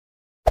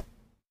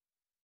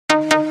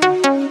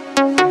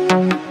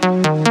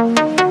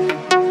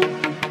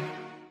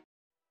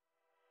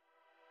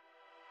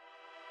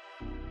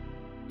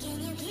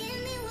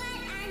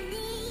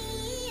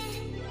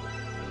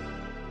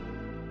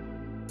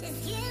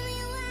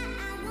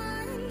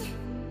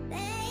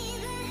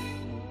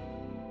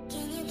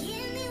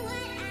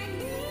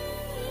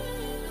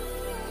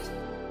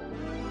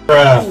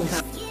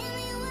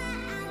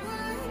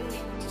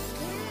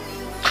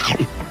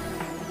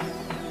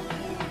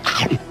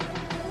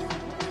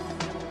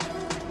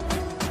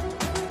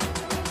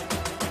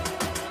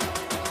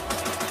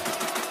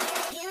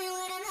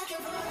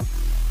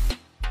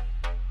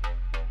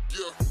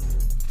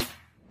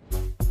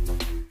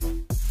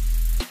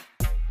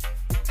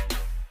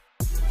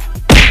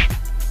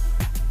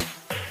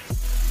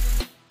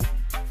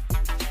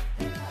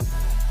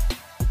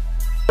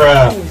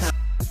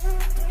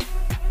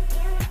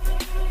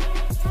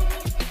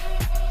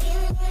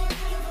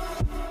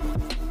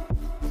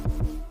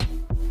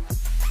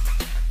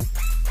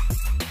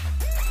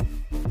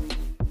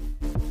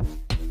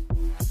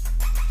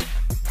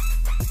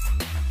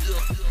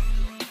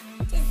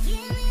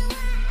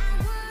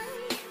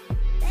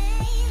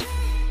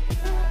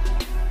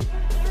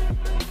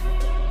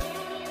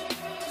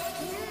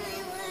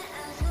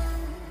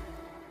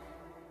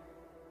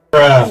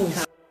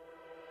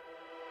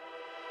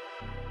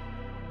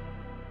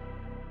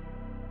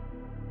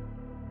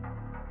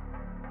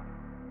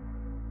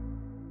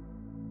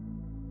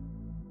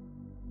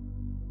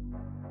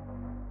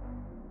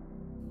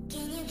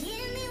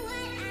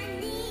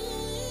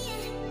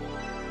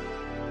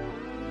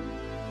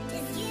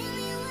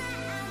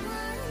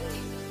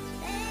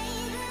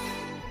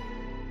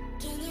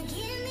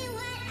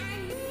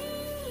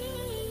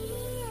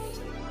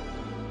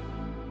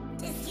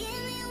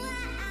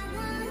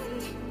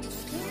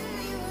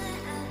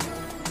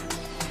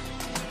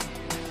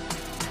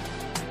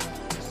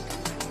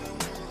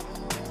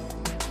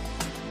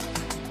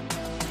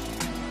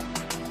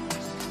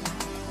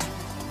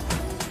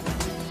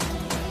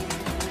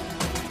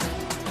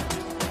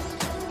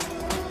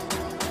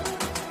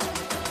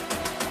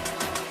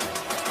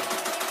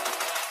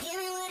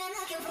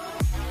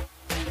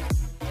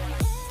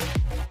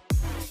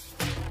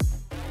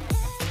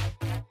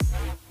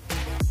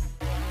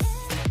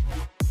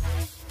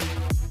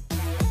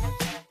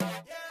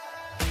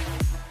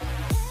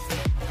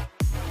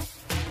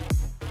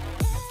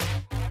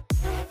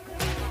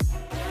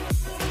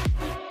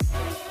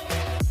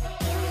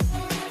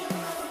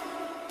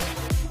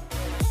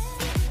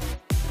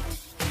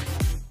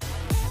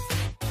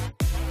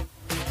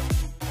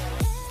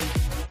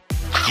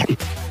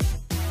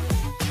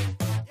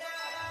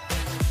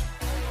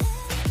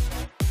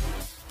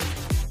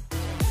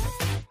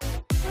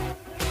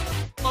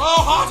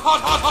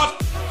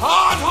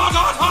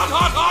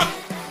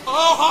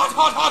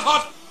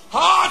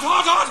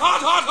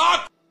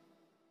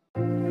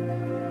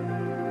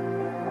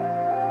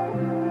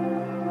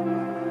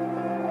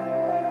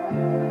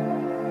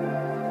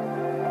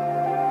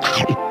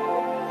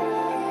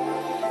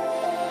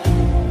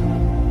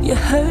You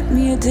hurt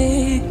me, you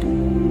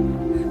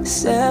did,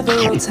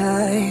 several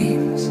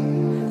times.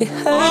 It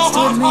hurts to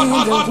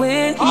admit that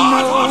we're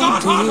no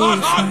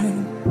different.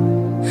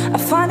 I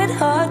find it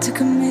hard to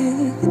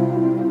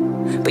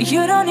commit, but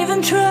you don't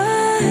even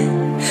try.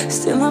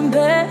 Still I'm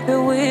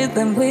better with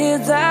than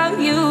without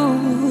you.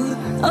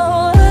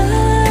 Oh,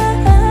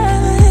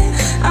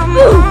 I'm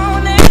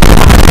on it.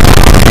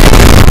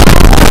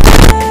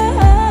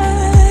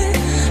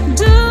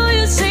 Do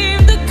you seem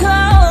to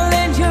call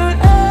in your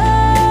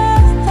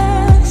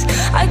eyes?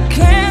 I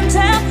can't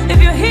tell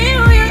if you're here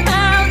or you're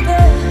out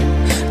there.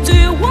 Do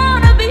you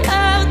wanna be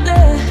out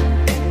there?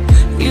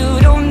 You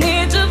don't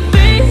need to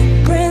be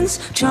Prince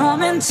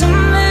Charming to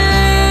me.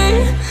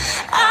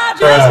 I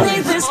just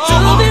need this to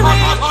be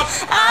real.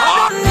 I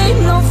don't need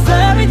no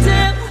fairy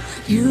tale.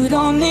 You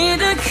don't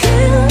need a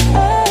killer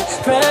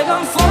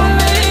pregnant for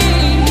me.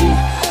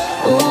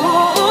 Ooh,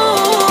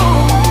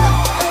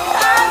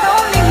 I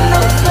don't need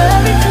no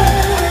fairy tale.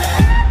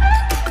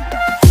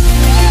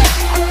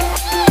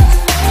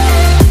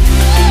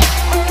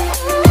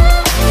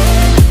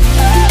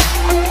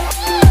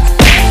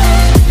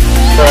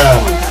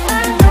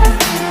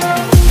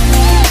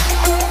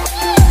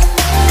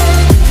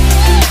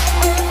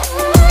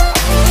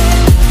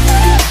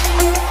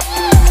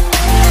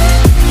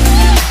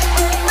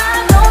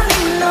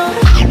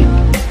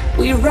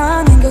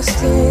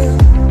 Still,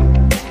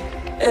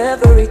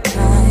 every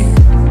time,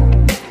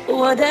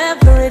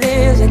 whatever it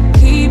is, I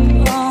keep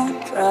on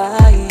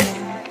trying.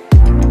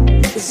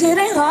 'Cause it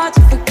ain't hard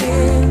to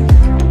forgive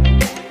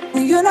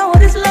when you know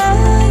what it's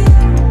like.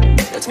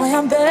 That's why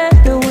I'm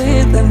better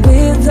with than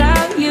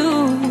without you.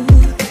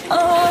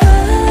 Oh,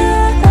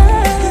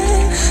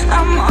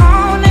 I'm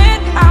on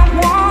it, I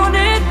want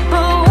it,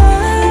 but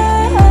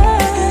why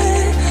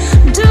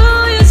do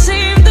you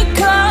seem to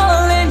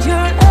call in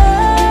your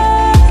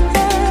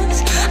eyes?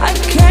 I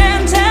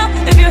can't tell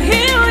if you're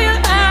here or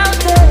you're out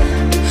there.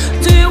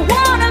 Do you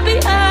wanna be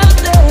out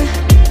there?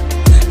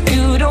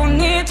 You don't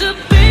need to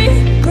be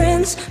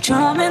Prince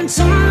charming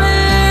to me.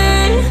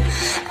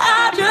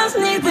 I just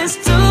need this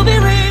to be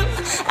real.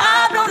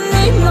 I don't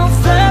need no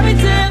fairy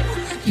tale.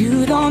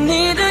 You don't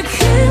need a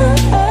killer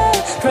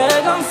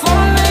pregnant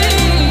for me.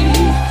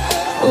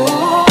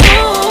 Ooh,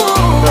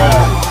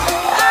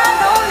 I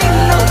don't need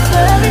no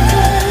fairy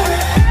tale.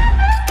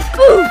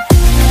 Ooh.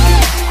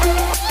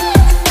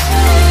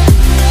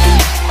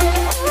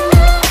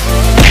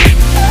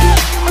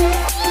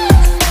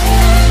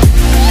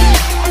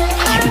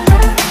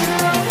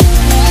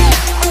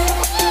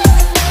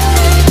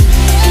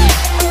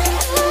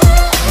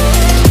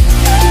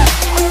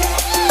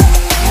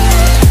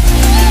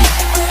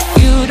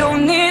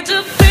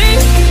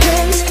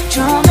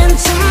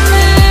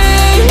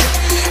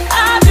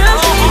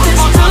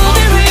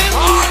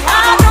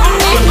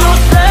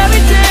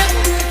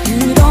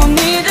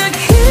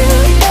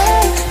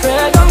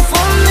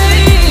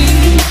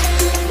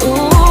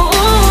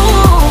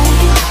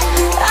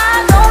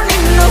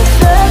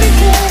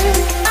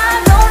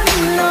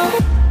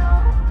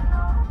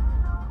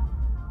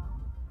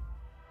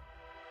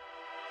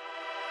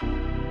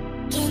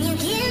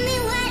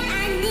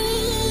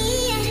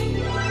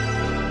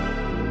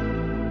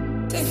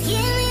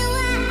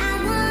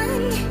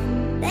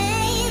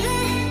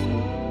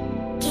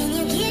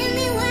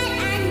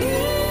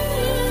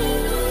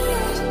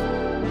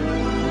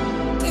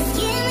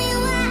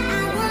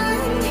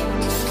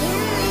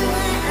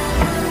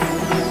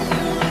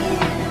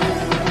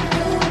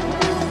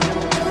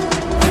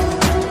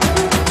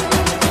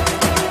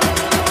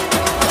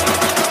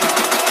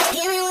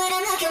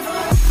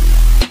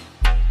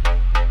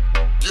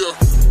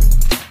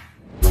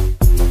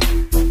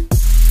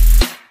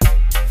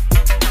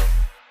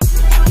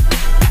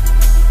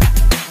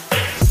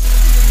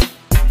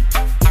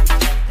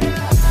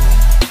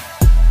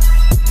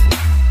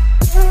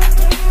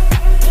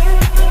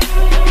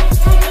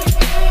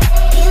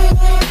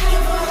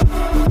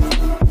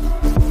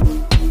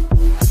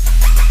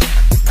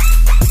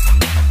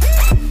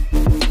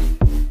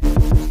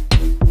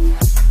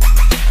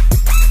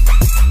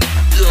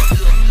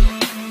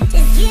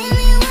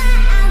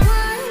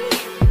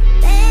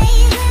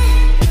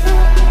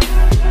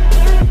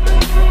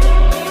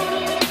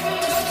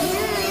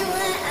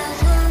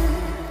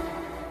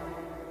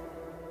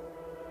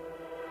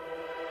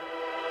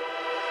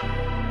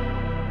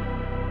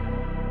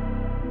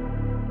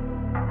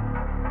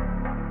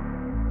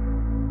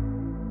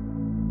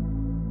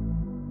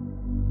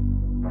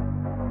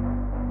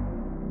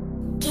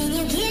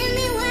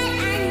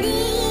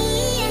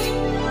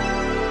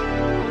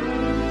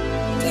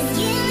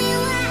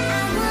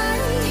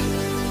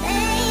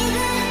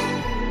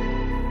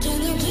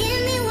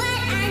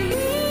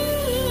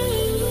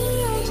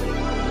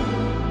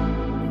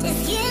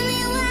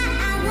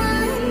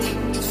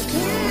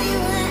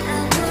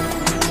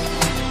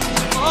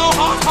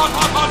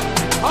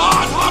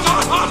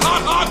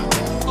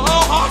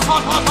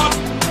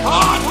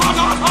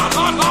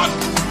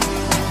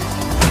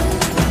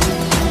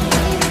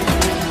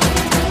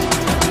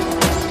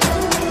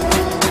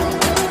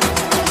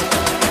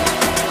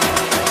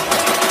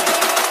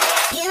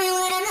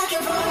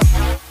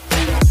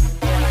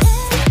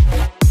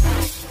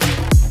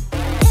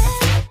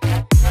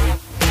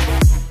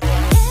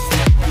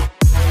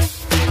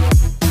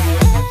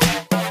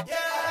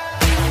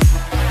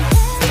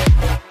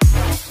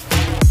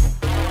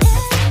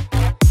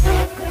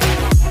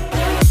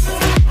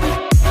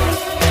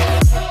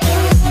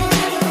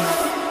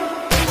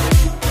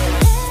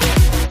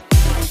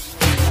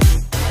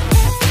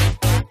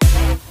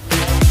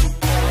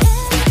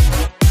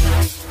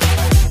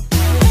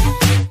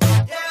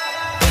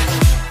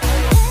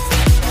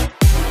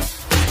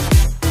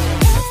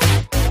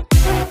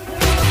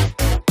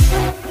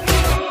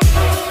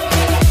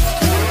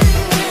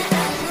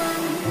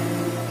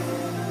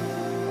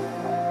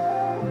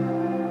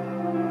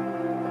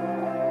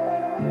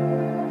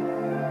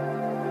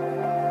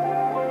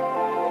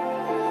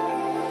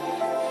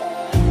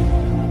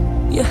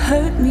 You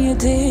hurt me, you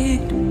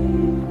did,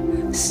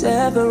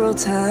 several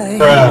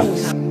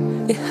times.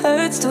 It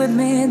hurts to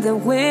admit that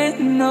we're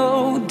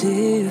no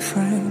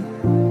different.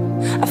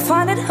 I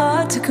find it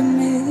hard to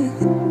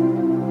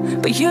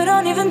commit, but you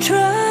don't even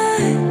try.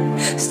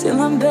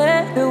 Still I'm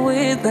better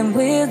with than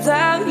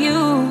without you.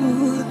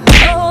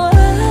 Oh,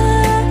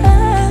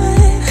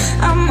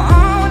 I'm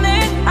on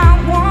it, I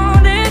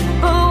want it,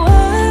 but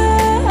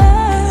why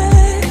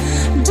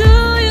do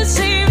you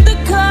seem to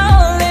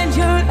call in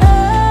your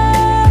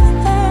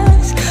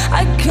eyes?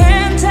 I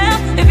can't tell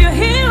if you're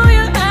here or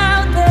you're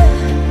out there.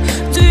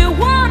 Do you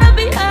wanna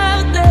be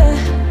out there?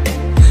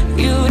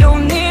 You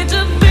don't need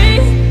to be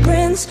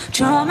Prince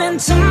Charming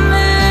to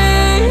me.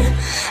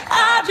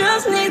 I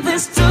just need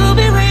this to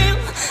be real.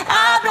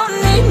 I don't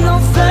need no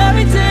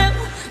fairy tale.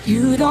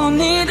 You don't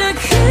need a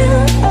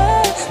killer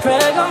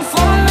pregnant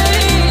for me.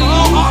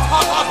 Ooh,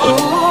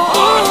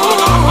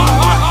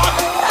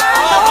 I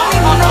don't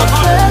need no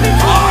fairy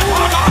tale.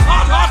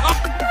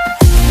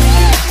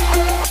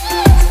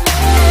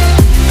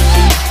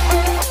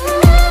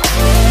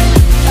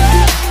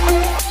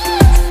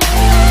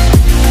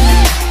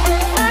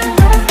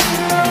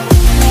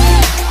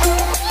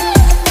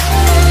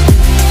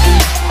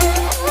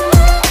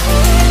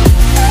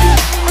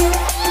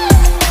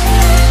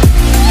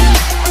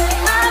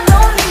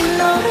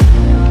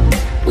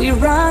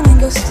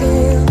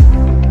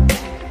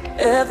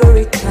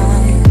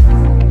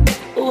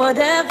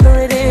 whatever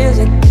it is,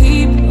 I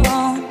keep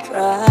on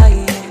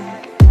trying.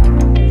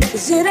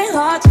 'Cause it ain't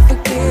hard to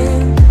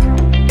forgive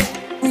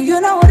when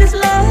you know what it's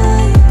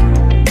like.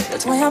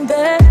 That's why I'm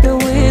better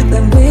with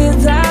than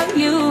without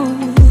you.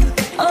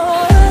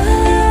 Oh,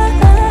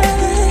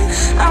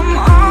 I'm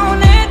on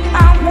it,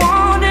 I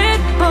want it,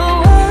 but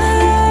why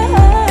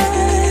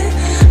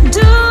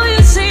do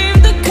you seem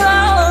to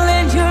call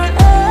it your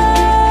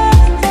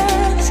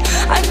ex?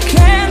 I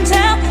can't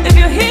tell if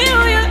you're here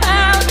or you're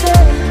out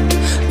there.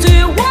 Do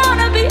you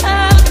wanna be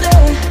out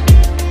there?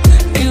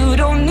 You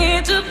don't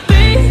need to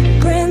be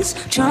Prince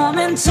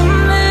Charming to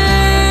me.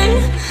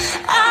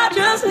 I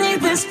just need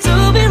this to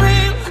be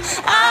real.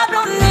 I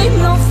don't need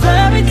no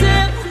fairy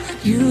tale.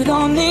 You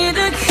don't need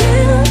a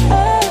killer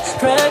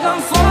dragon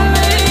for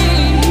me.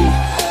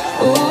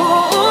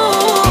 Ooh,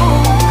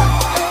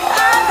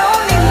 I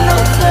don't need no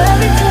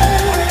fairy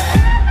tale.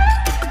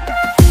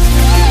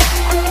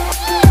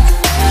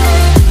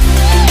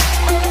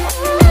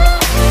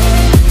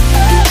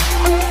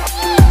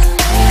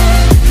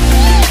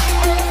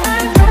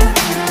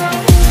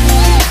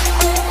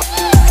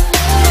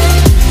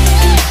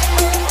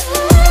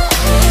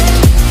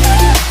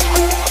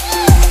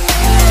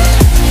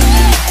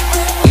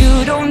 You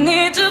don't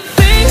need to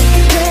be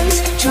Prince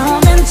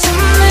Charming to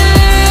me.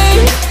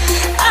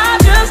 I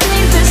just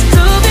need this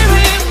to be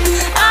real.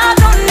 I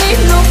don't need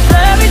no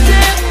fairy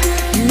tale.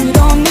 You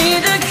don't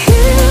need a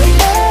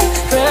killer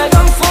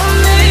dragon for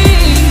me.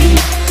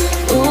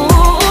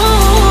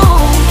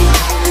 Ooh,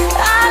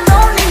 I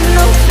don't need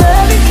no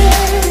fairy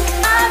tale.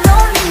 I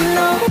don't need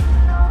no.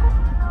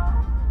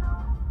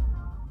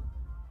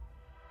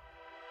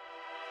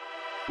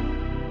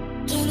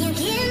 Can you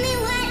give me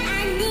what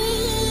I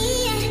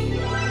need?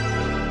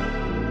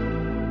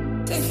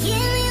 Just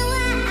give me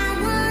what I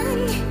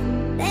want,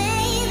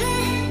 baby.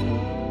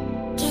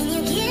 Can you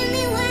give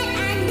me what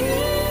I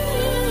need?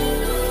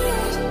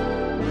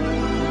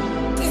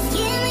 Just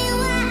give me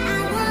what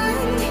I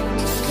want.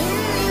 Just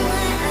give me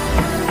what I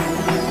want.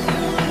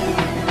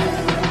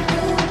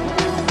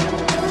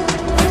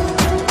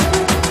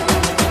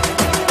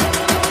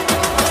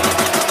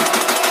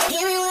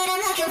 Give me what I'm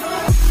looking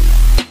for.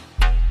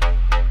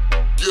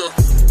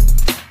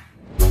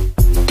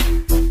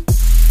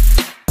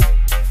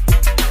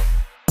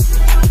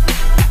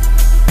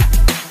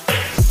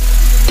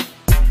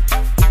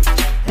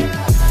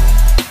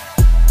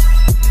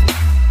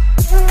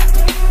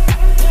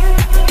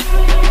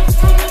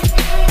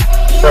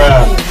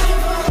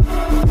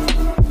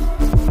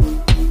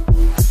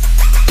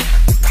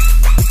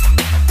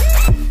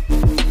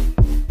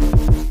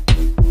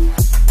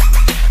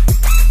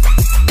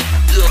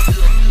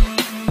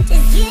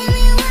 Just give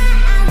me what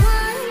I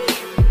want,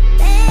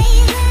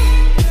 baby.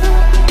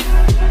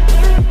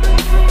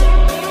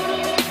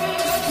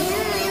 Just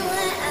give me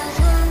what I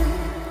want.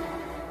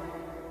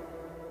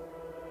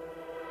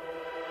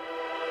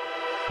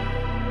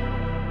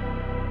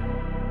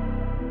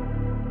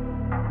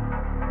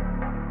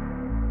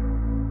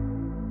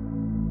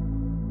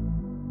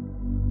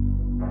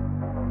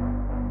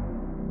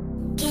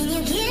 Can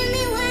you give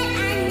me what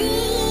I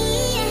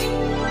need?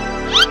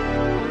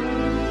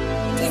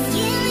 Just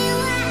give me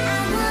what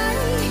I want,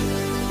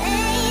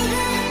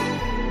 baby.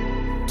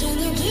 Can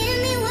you give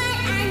me what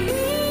I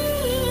need?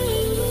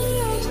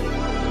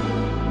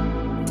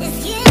 Just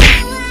give me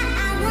what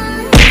I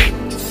want.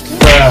 Just give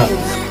me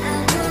what I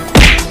want.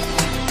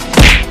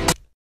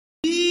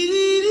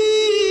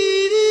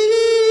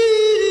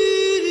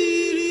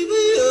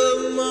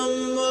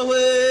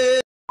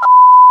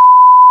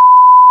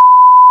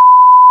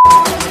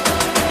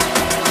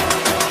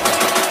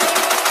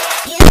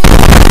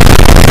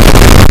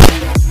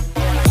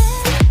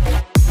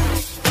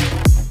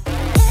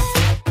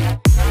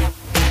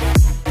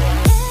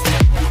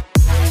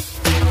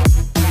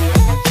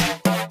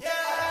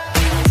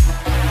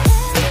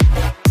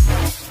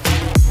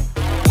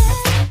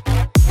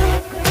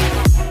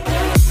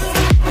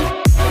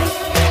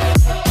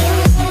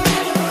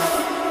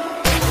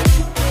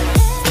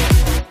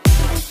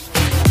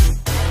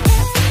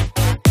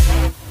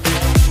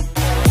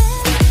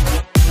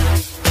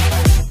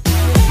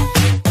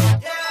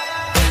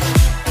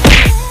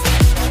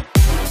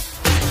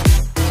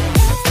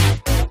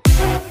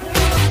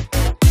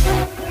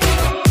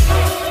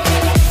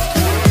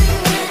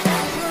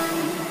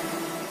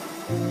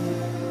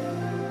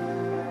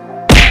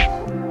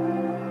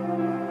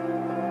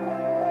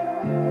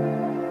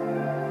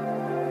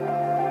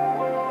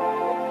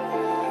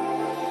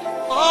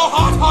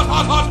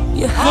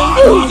 You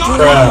hurt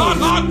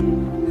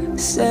me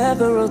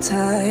several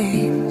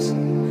times.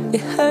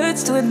 It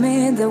hurts to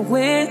admit that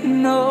we're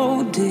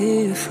no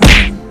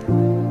different.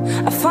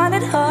 I find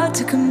it hard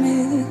to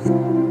commit,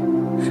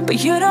 but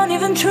you don't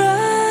even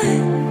try.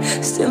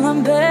 Still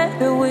I'm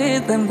better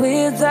with than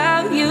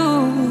without you.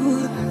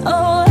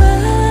 Oh,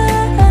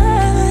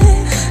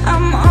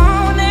 I'm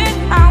on it,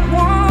 I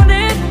want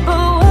it,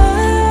 but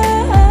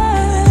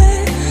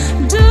why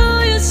do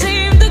you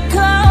seem to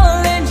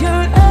call it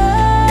your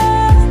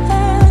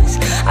ex?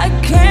 I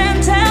can't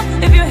tell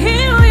if you're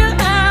here or you're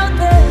out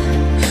there.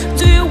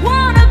 Do you want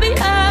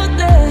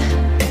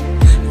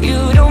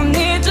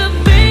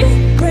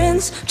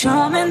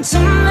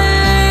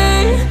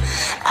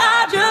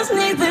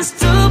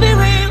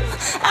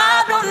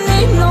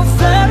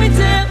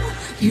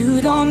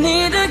You don't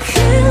need a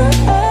killer,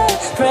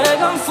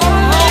 pregnant for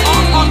me.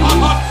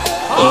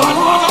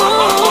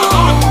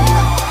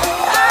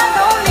 I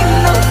don't need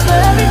no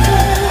fairy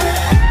tale.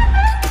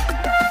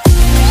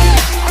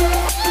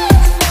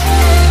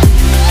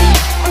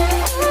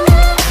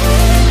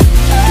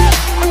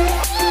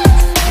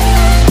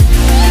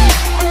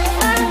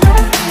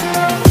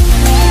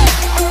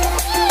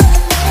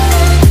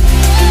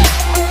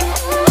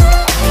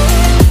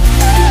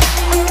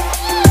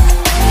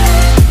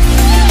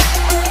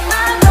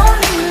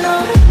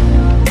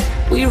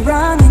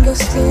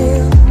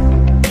 Still,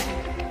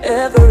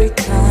 every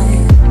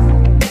time,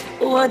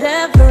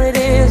 whatever it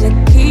is, I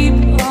keep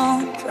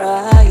on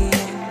trying.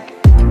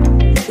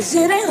 'Cause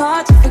it ain't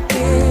hard to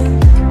forgive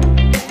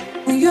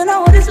when you know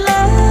what it's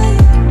like.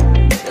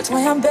 That's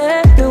why I'm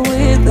better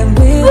with than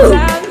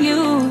without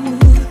you.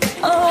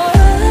 Oh,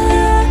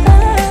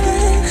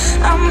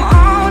 I'm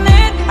on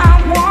it, I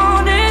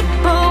want it,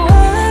 but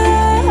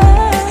why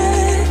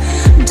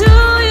do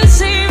you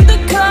seem to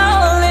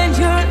call in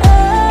your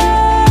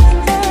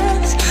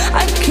eyes?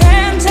 I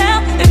can't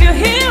tell if you're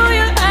here or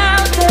you're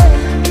out there.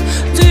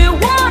 Do you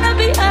wanna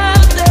be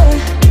out there?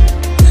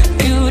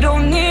 You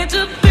don't need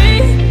to be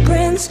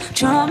Prince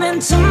Charming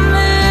to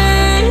me.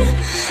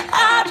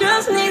 I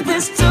just need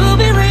this to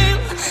be real.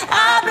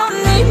 I don't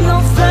need no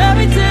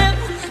fairy tale.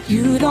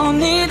 You don't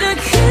need a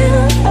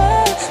killer,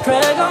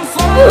 pregnant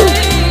for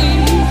me.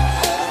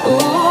 Ooh,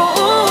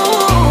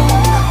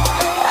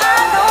 I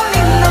don't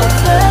need no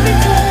fairy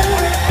tale.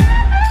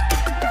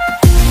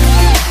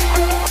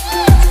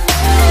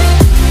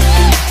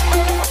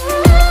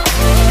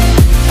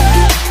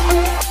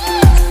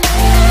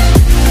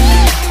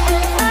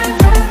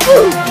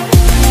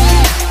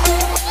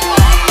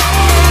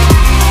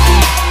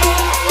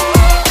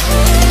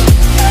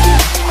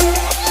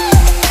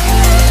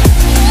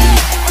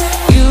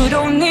 You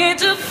don't need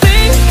to be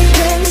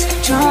Prince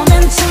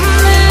Charming to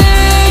me.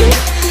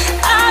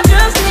 I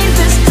just need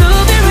this to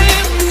be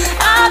real.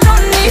 I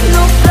don't need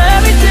no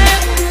fairy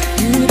tale.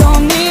 You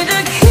don't need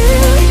a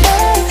killer,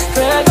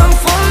 pregnant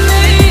for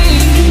me.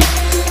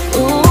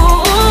 Ooh,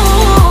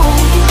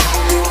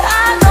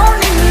 I don't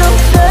need no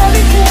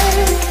fairy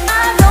tale.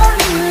 I don't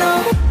need no.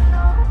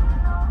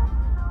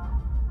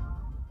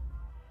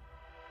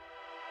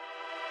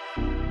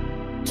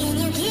 Can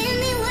you give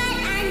me what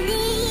I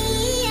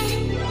need?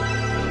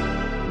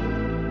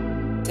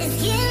 Just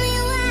give me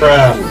what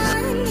I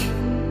want,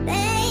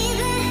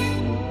 baby.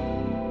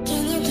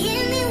 Can you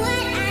give me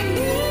what I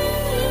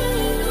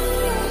need?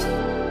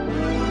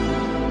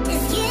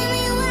 Just give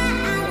me what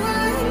I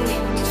want.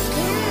 Just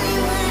give me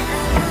what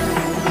I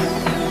want.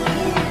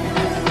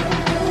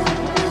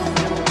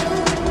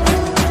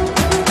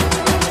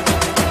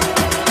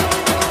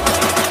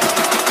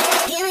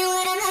 Give me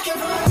what I'm looking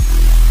for.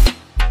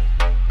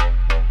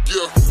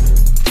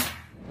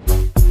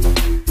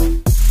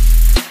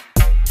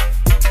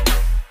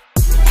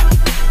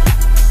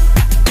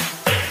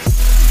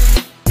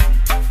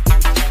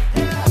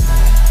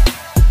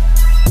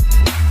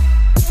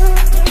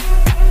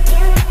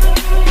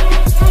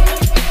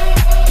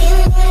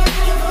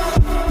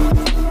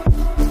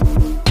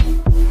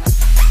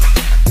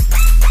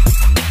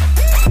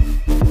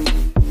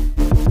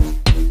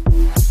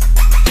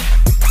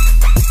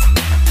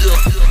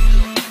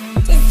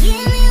 Just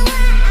give me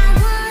what I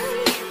want,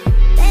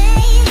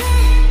 baby.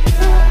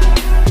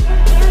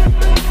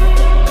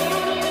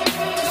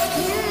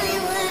 Give me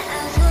what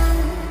I want.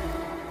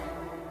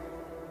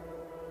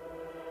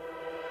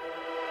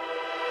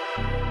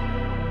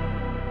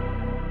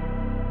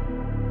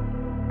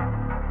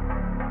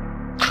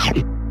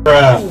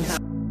 Bruh.